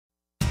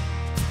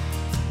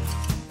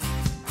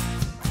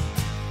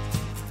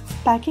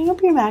Backing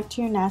up your Mac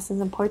to your NAS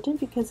is important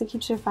because it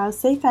keeps your files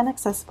safe and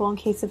accessible in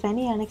case of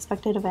any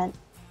unexpected event.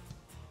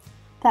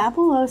 The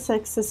Apple OS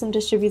X system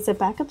distributes a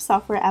backup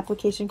software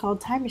application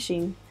called Time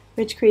Machine,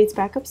 which creates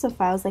backups of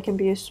files that can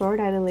be restored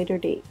at a later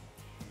date.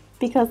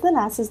 Because the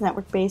NAS is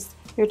network-based,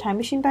 your Time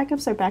Machine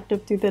backups are backed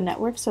up through the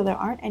network so there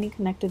aren't any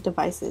connected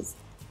devices,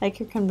 like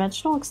your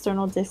conventional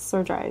external disks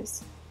or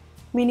drives.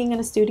 Meaning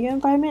in a studio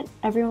environment,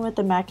 everyone with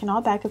a Mac can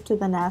all back up to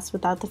the NAS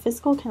without the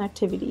physical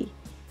connectivity,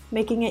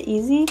 making it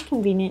easy,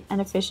 convenient,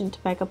 and efficient to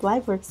back up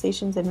live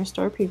workstations and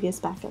restore previous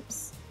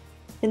backups.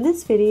 In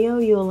this video,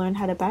 you will learn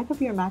how to back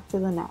up your Mac to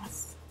the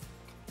NAS.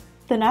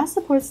 The NAS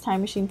supports Time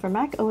Machine for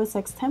Mac OS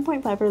X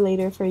 10.5 or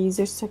later for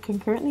users to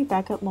concurrently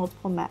back up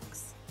multiple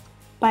Macs.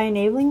 By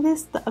enabling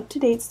this, the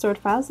up-to-date stored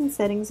files and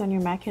settings on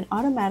your Mac can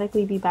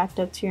automatically be backed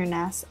up to your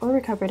NAS or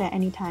recovered at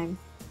any time.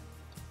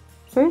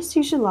 First,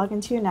 you should log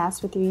into your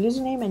NAS with your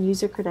username and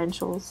user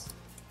credentials.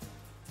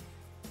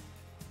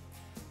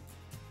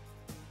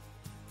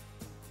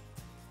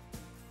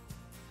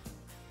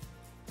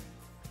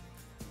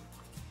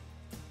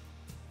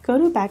 Go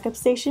to Backup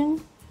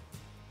Station,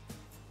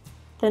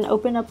 then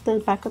open up the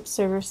Backup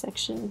Server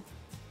section.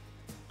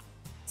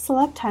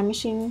 Select Time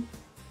Machine,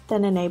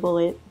 then enable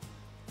it.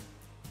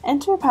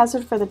 Enter a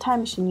password for the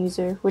Time Machine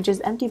user, which is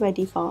empty by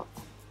default.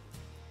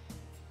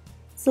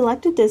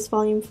 Select a disk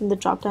volume from the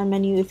drop-down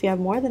menu if you have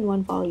more than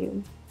one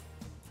volume.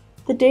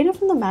 The data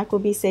from the Mac will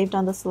be saved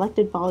on the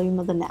selected volume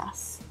of the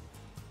NAS.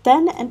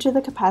 Then enter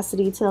the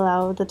capacity to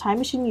allow the Time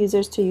Machine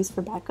users to use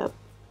for backup.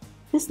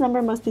 This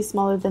number must be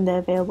smaller than the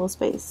available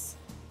space.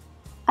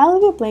 I'll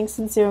leave it blank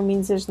since 0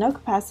 means there's no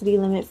capacity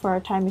limit for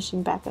our Time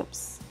Machine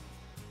backups.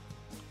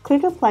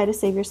 Click Apply to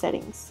save your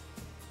settings.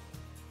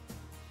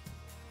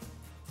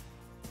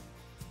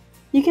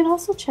 You can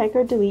also check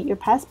or delete your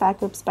past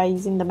backups by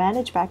using the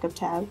Manage Backup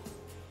tab.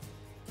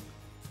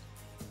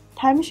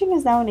 Time Machine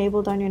is now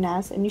enabled on your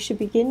NAS, and you should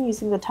begin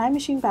using the Time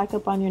Machine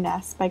backup on your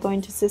NAS by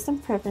going to System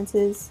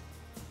Preferences,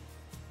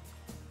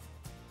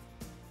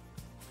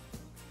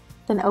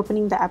 then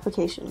opening the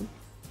application.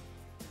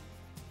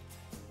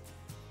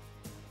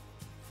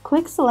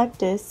 Click Select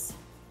Disk,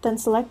 then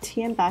select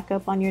TM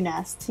Backup on your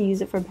NAS to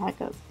use it for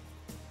backup.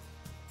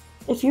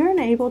 If you are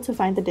unable to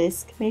find the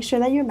disk, make sure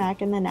that your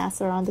Mac and the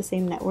NAS are on the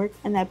same network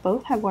and that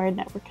both have wired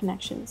network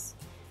connections.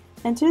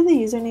 Enter the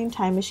username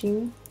Time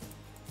Machine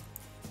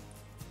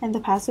and the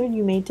password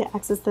you made to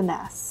access the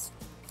NAS.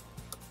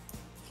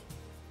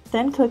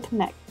 Then click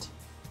Connect.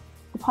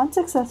 Upon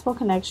successful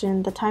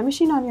connection, the Time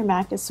Machine on your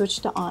Mac is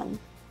switched to on.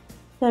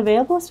 The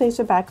available space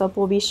for backup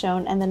will be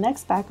shown and the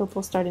next backup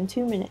will start in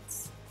 2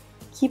 minutes.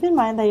 Keep in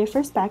mind that your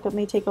first backup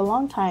may take a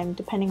long time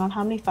depending on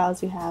how many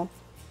files you have.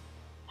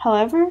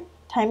 However,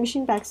 Time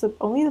Machine backs up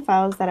only the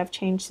files that have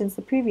changed since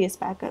the previous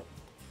backup,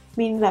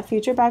 meaning that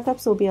future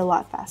backups will be a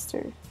lot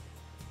faster.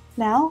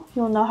 Now,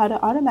 you'll know how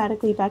to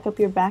automatically back up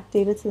your Mac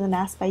data to the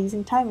NAS by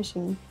using Time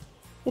Machine.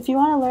 If you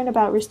want to learn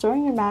about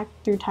restoring your Mac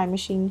through Time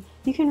Machine,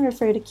 you can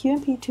refer to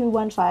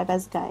QNP214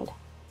 as a guide.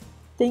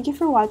 Thank you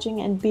for watching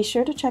and be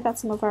sure to check out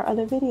some of our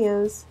other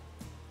videos.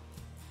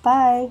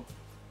 Bye!